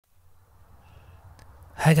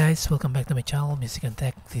Hi guys, welcome back to my channel, Music and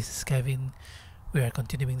Tech. This is Kevin. We are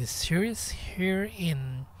continuing this series here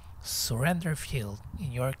in Surrender Field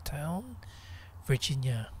in Yorktown,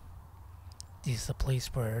 Virginia. This is a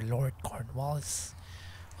place where Lord Cornwallis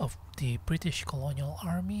of the British colonial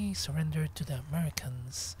army surrendered to the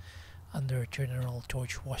Americans under General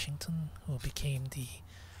George Washington, who became the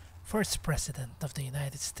first president of the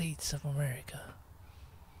United States of America.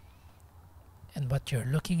 And what you're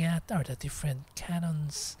looking at are the different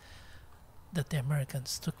cannons that the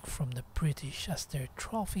Americans took from the British as their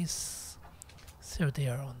trophies. So they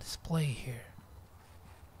are on display here.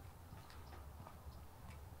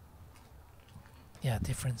 Yeah,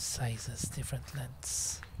 different sizes, different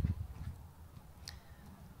lengths.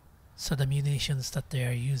 So the munitions that they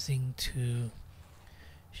are using to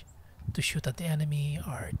shoot at the enemy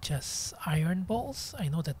are just iron balls. I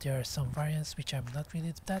know that there are some variants which I'm not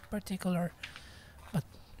really that particular, but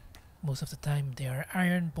most of the time they are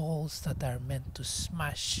iron balls that are meant to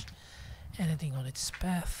smash anything on its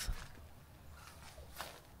path.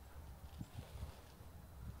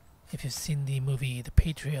 If you've seen the movie The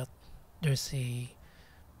Patriot, there's a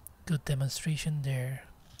good demonstration there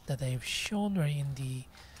that I've shown wherein the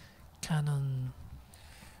cannon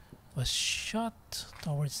was shot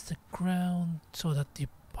towards the ground so that the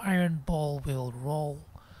iron ball will roll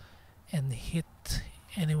and hit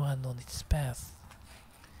anyone on its path,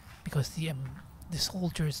 because the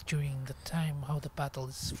soldiers during the time how the battle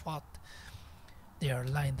is fought, they are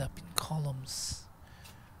lined up in columns.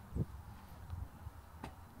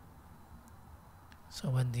 So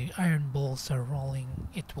when the iron balls are rolling,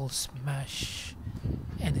 it will smash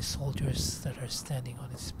any soldiers that are standing on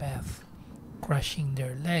its path, crushing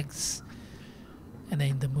their legs. And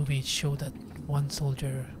then in the movie it showed that one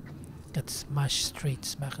soldier got smashed straight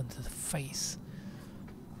smack into the face.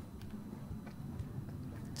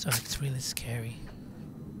 So it's really scary.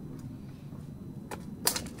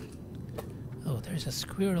 Oh, there's a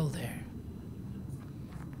squirrel there.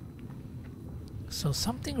 So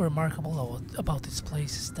something remarkable about this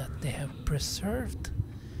place is that they have preserved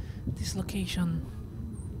this location.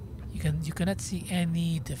 You cannot see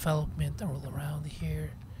any development all around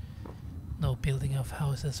here. No building of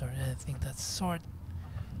houses or anything that sort.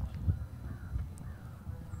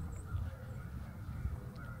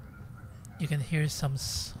 You can hear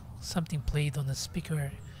something played on the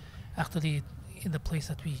speaker. Actually, in the place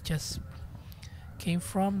that we just came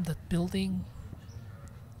from, that building.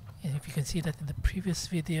 And if you can see that in the previous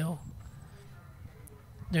video,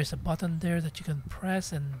 there's a button there that you can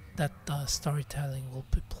press, and that storytelling will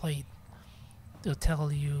be played to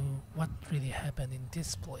tell you what really happened in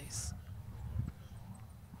this place.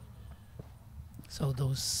 So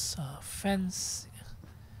those fence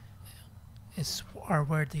are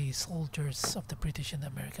where the soldiers of the British and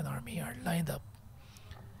American Army are lined up.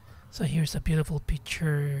 So here's a beautiful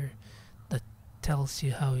picture that tells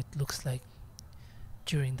you how it looks like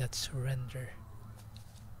during that surrender.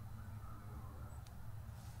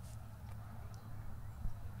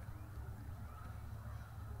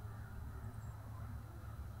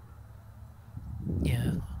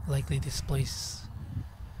 Yeah, likely this place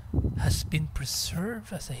has been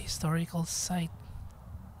preserved as a historical site,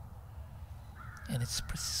 and it's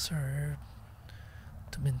preserved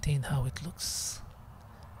to maintain how it looks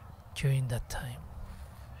during that time.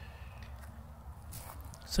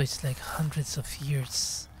 So it's like hundreds of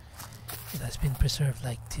years it has been preserved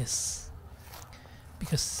like this,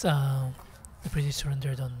 because the British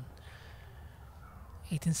surrendered on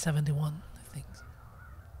 1871, I think.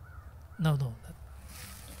 No,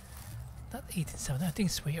 not 1870. I think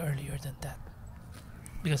it's way earlier than that,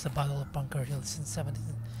 because the Battle of Bunker Hill is in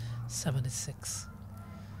 1776.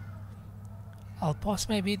 I'll pause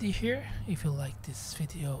my video here. If you like this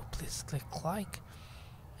video, please click like,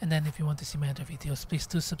 and then if you want to see my other videos, please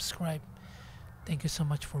do subscribe. Thank you so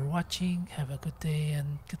much for watching. Have a good day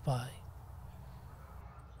and goodbye.